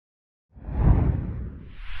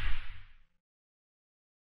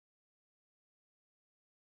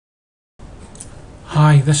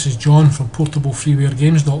Hi, this is John from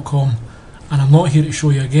portablefreewaregames.com, and I'm not here to show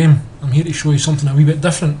you a game. I'm here to show you something a wee bit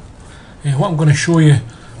different. What I'm going to show you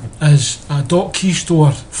is a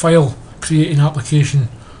 .keystore file creating application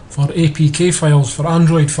for APK files, for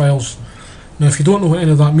Android files. Now if you don't know what any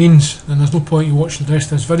of that means, then there's no point in watching the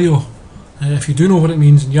rest of this video. If you do know what it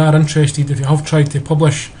means and you are interested, if you have tried to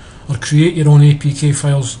publish or create your own APK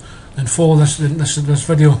files, then follow this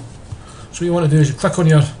video. So what you want to do is you click on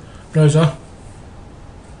your browser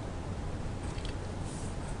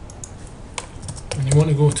and you want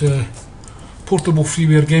to go to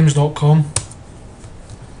portablefreewaregames.com,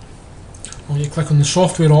 and you click on the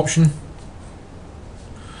software option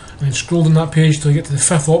and then scroll down that page till you get to the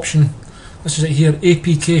fifth option. This is it here,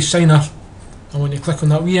 APK signer, and when you click on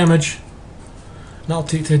that wee image, that'll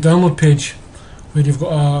take you to the download page where you've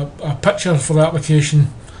got a picture for the application,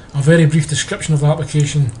 a very brief description of the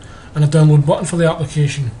application, and a download button for the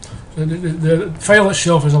application. The file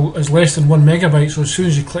itself is less than 1 megabyte, so as soon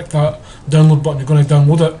as you click that download button, you're going to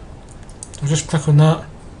download it. So just click on that.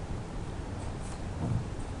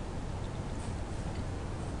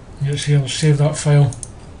 You'll see it'll save that file.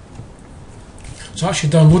 So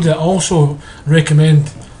actually download it. I also recommend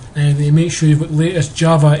that you make sure you've got the latest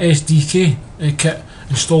Java SDK kit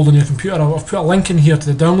installed on your computer. I've put a link in here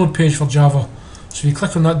to the download page for Java. So you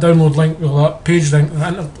click on that download link, or that page link,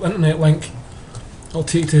 that internet link, it'll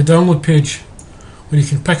take you to the download page where you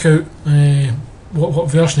can pick out what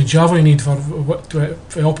version of Java you need for what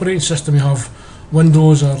operating system you have,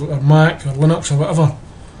 Windows or Mac or Linux or whatever.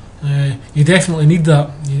 You definitely need that,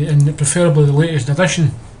 and preferably the latest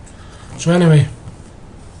edition. So anyway,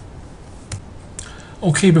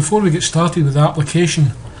 okay, before we get started with the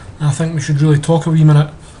application, I think we should really talk a wee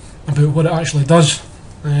minute about what it actually does.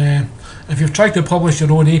 If you've tried to publish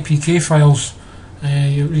your own APK files,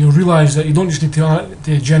 you'll realise that you don't just need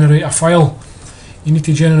to generate a file, you need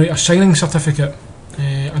to generate a signing certificate,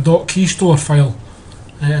 a .keystore file,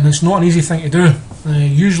 and it's not an easy thing to do.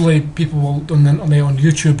 Usually people will, on the internet, on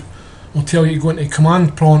YouTube, will tell you to go into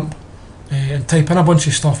command prompt and type in a bunch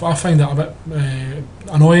of stuff. I find that a bit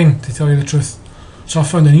annoying, to tell you the truth, so I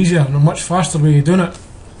found an easier and a much faster way of doing it.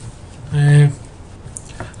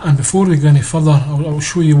 And before we go any further, I'll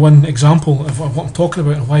show you one example of what I'm talking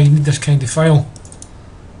about and why you need this kind of file.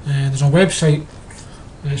 There's a website,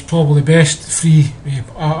 it's probably the best free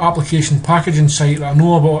application packaging site that I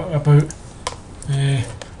know about.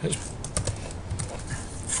 It's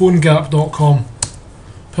phonegap.com,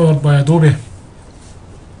 powered by Adobe.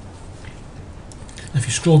 If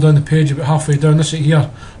you scroll down the page about halfway down, this is here,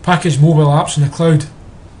 package mobile apps in the cloud.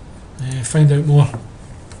 Find out more.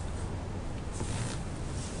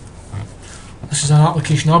 This is an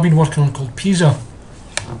application I've been working on called Pizza.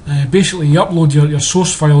 Basically you upload your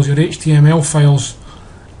source files, your HTML files,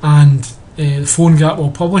 and the PhoneGap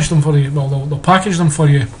will publish them for you. Well, they'll package them for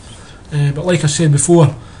you. But like I said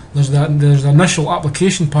before, there's the initial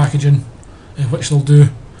application packaging, which they'll do,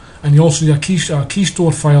 and you also do a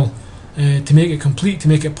keystore file to make it complete, to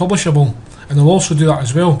make it publishable, and they'll also do that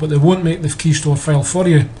as well, but they won't make the keystore file for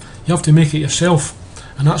you. You have to make it yourself,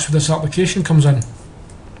 and that's where this application comes in.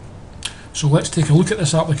 So let's take a look at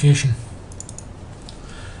this application.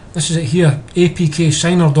 This is it here,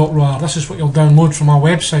 apksigner.rar. This is what you'll download from our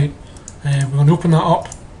website. We're going to open that up,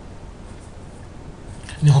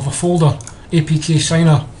 and you'll have a folder,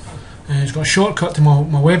 apksigner. It's got a shortcut to my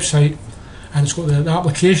website, and it's got the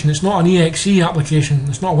application. It's not an exe application,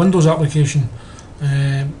 it's not a Windows application,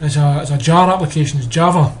 it's a jar application, it's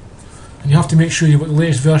Java, and you have to make sure you've got the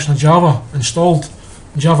latest version of Java installed,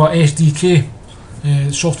 Java SDK,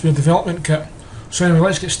 software development kit. So anyway,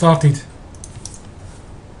 let's get started.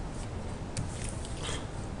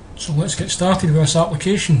 So let's get started with this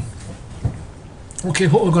application. Okay,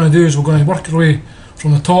 what we're going to do is we're going to work our way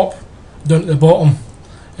from the top down to the bottom,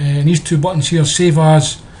 and these two buttons here, save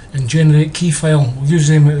as and generate key file, we'll use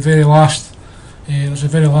them at the very last. That's the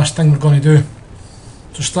very last thing we're going to do.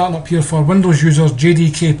 So starting up here for Windows users,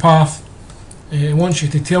 JDK path, it wants you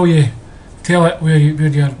to tell it where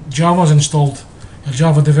your Java's installed, your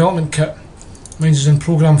Java development kit. Mine is in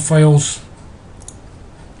program files,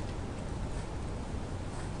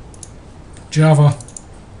 Java,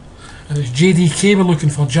 and it's JDK we're looking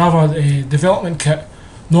for, Java development kit,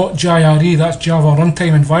 not JRE, that's Java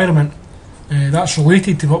runtime environment. That's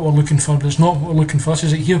related to what we're looking for, but it's not what we're looking for. This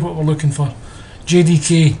is it here, what we're looking for,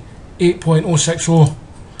 JDK 8.060.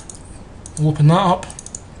 We'll open that up,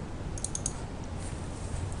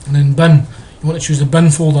 and then bin, you want to choose the bin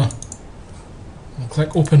folder. We'll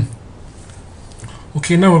click open.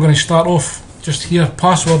 Okay, now we're going to start off just here,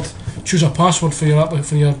 password. Choose a password for your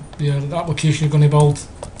application you're going to build.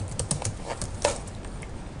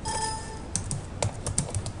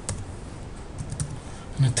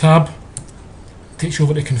 tab, takes you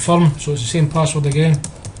over to confirm, so it's the same password again.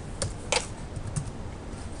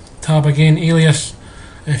 Tab again, alias.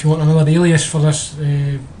 If you want another alias for this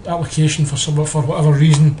application for whatever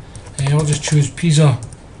reason, I'll just choose Pizza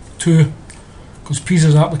 2, because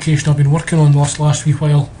Pizza's application I've been working on this last wee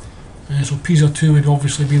while. So Pizza 2 would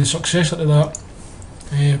obviously be the successor to that.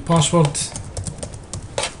 Password,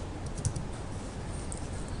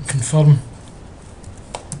 confirm.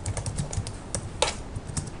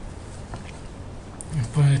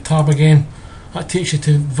 Tab again, that takes you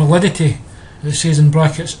to validity, and it says in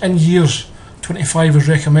brackets, in years 25 is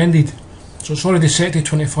recommended, so it's already set to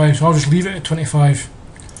 25, so I'll just leave it at 25.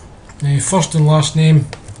 First and last name,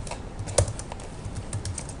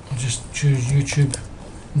 I'll just choose YouTube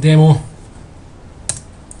demo.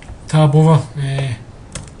 Tab over,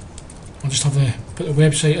 I'll just have to put the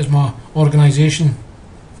website as my organisation,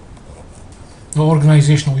 not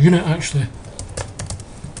organisational unit actually.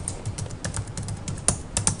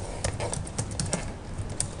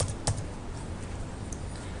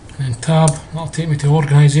 And then tab, that'll take me to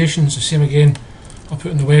organisations, the same again. I'll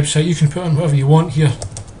put in the website. You can put in whatever you want here,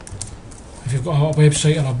 if you've got a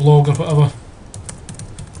website or a blog or whatever.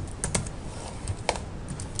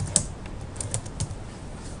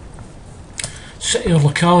 City or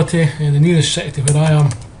locality, the nearest city to where I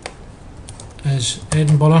am is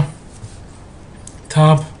Edinburgh.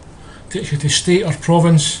 Tab takes you to state or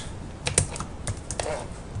province,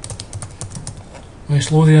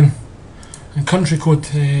 West Lothian. And country code,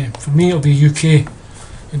 for me it'll be UK,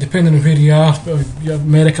 and depending on where you are,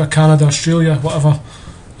 America, Canada, Australia, whatever,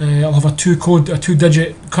 I'll have a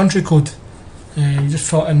two-digit country code. You just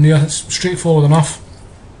fill it in there, it's straightforward enough.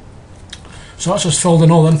 So that's just filled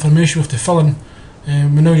in all the information we have to fill in.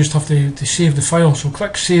 We now just have to save the file, so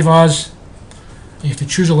click Save As. You have to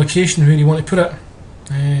choose a location where you want to put it.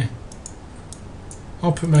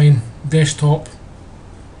 I'll put mine desktop,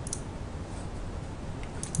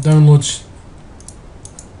 downloads,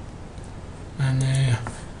 and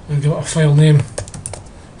I'll give it a file name,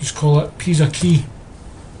 just call it Pizza Key,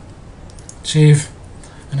 save,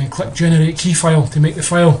 and then click Generate Key File to make the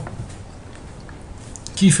file.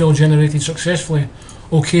 Key file generated successfully.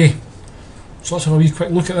 OK, so let's have a wee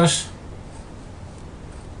quick look at this.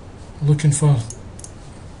 Looking for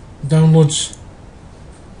downloads,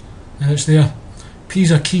 and it's there,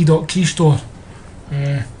 pizzakey.keystore.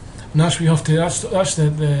 And that's what you have to. That's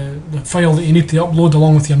the file that you need to upload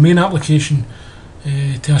along with your main application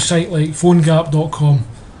to a site like PhoneGap.com,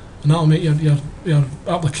 and that'll make your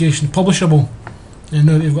application publishable. And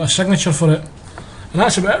now that you've got a signature for it, and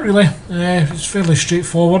that's about it really. It's fairly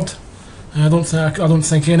straightforward. I don't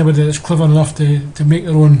think anybody that's clever enough to make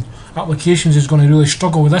their own applications is going to really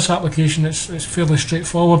struggle with this application. It's fairly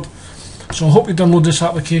straightforward. So I hope you download this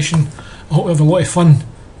application. I hope you have a lot of fun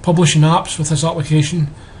publishing apps with this application,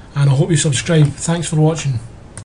 and I hope you subscribe. Thanks for watching.